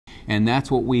And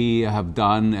that's what we have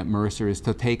done at Mercer, is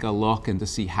to take a look and to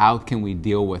see how can we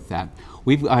deal with that.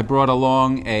 I brought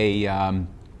along a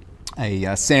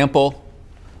sample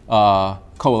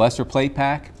Coalescer plate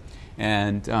pack,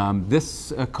 and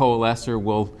this Coalescer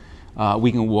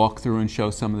we can walk through and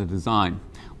show some of the design.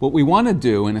 What we want to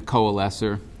do in a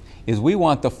Coalescer is we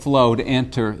want the flow to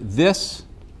enter this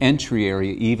entry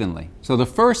area evenly. So the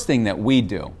first thing that we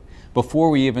do before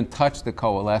we even touch the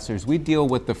coalescers, we deal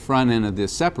with the front end of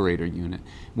this separator unit.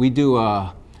 We do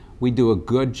a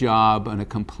good job on a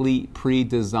complete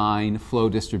pre-designed flow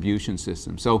distribution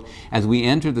system. So as we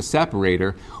enter the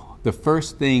separator, the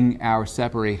first thing our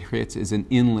separator hits is an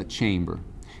inlet chamber.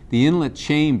 The inlet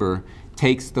chamber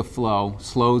takes the flow,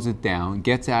 slows it down,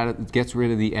 gets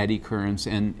rid of the eddy currents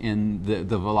and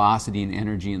the velocity and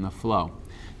energy in the flow.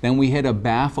 Then we hit a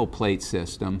baffle plate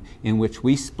system in which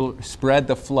we spread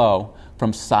the flow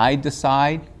from side to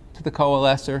side to the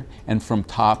coalescer and from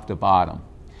top to bottom.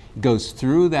 It goes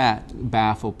through that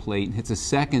baffle plate and hits a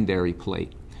secondary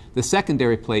plate. The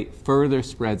secondary plate further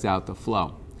spreads out the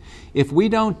flow. If we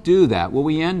don't do that, what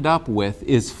we end up with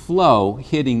is flow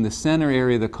hitting the center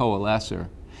area of the coalescer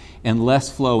and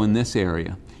less flow in this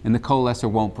area, and the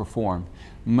coalescer won't perform.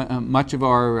 Much of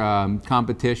our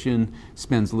competition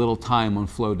spends little time on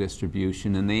flow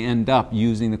distribution, and they end up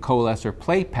using the Coalescer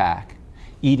plate pack,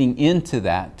 eating into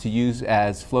that to use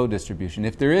as flow distribution.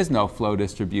 If there is no flow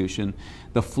distribution,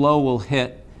 the flow will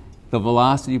hit, the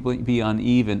velocity will be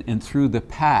uneven, and through the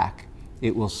pack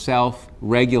it will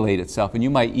self-regulate itself, and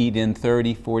you might eat in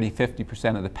 30, 40,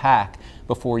 50% of the pack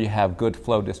before you have good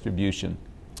flow distribution.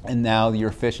 And now your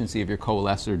efficiency of your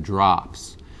coalescer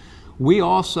drops. We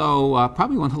also,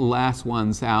 probably one of the last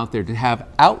ones out there to have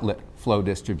outlet flow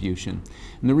distribution.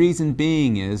 And the reason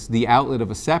being is the outlet of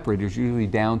a separator is usually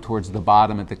down towards the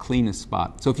bottom at the cleanest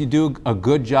spot. So if you do a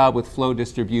good job with flow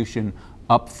distribution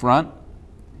up front,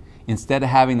 instead of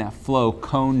having that flow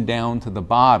coned down to the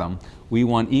bottom, we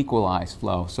want equalized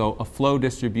flow. So a flow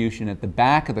distribution at the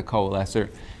back of the coalescer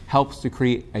helps to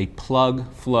create a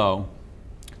plug flow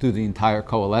through the entire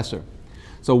coalescer.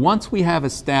 So once we have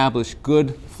established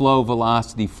good flow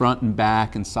velocity front and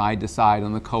back and side to side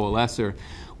on the coalescer,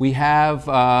 we have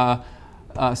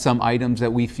some items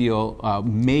that we feel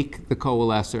make the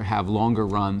coalescer have longer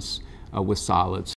runs with solids.